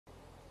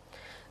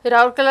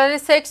Rourkela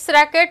sex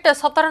racket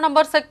 17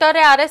 number sector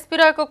रे RSP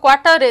रो एक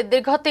quarter रे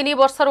दीर्घ 3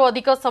 वर्ष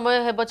अधिक समय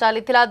हेब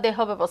चलीथिला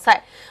देह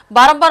व्यवसाय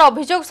बारंबार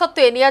अभियोग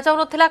सत्वे निया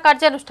जाउ नथिला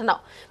कार्यानुष्ठान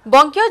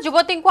बंक्य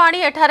युवती को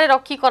आनी एठारे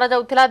रखी करा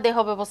जाउथिला देह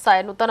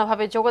व्यवसाय नूतन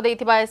भावे जोग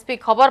देइथिबा एसपी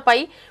खबर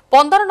पाई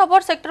 15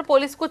 नंबर सेक्टर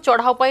पुलिस को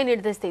चढ़ाऊ पाई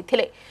निर्देश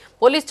देइथिले।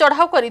 पुलिस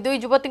चढ़ाऊ करी दुई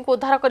युवती को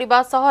उद्धार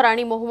करबा सह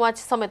रानी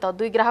महुमाछी समेत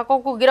दुई ग्राहकों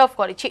को गिरफ्त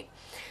करिछि।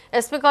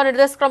 एसपी का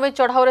निर्देश क्रमे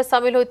चढ़ाऊ रे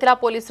शामिल होइतिला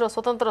पुलिस रो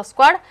स्वतंत्र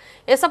स्क्वाड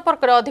ए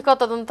संपर्क रे अधिक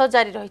तदंत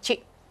जारी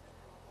रहिछि।